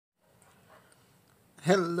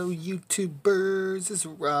Hello YouTubers, it's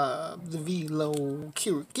Rob the Vlog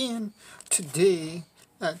here again. Today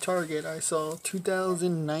at Target I saw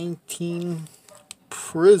 2019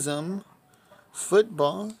 Prizm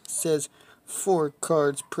football. It says 4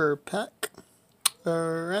 cards per pack.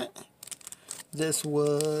 Alright. This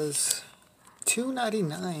was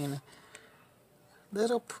 $2.99.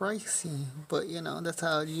 Little pricey, but you know, that's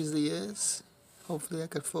how it usually is. Hopefully I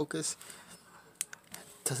could focus.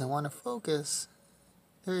 Doesn't want to focus.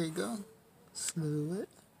 There you go. Slew it.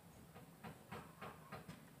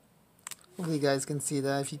 Hopefully you guys can see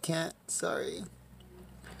that. If you can't, sorry.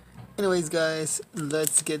 Anyways guys,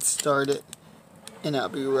 let's get started and I'll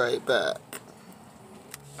be right back.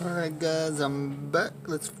 Alright guys, I'm back.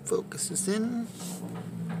 Let's focus this in.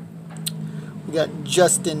 We got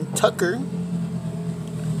Justin Tucker,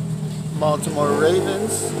 Baltimore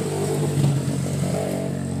Ravens.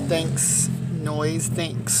 Thanks, noise,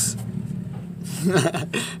 thanks.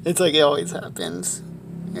 It's like it always happens.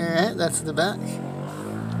 Alright, that's the back.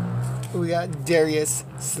 We got Darius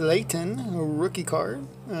Slayton, a rookie card.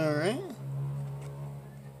 Alright.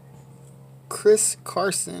 Chris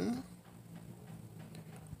Carson.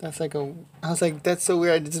 That's like a... I was like, that's so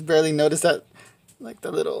weird. I just barely noticed that. Like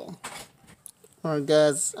the little... Alright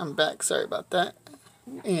guys, I'm back. Sorry about that.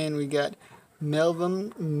 And we got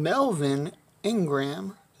Melvin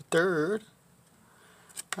Ingram, the third.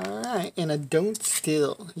 Alright, and a don't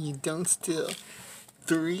steal. You don't steal.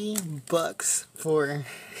 $3 for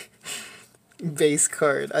base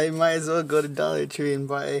card. I might as well go to Dollar Tree and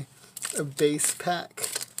buy a base pack.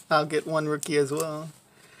 I'll get one rookie as well.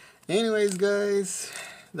 Anyways, guys,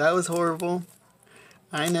 that was horrible.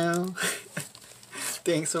 I know.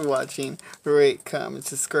 Thanks for watching. Rate, comment,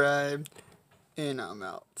 subscribe, and I'm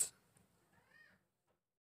out.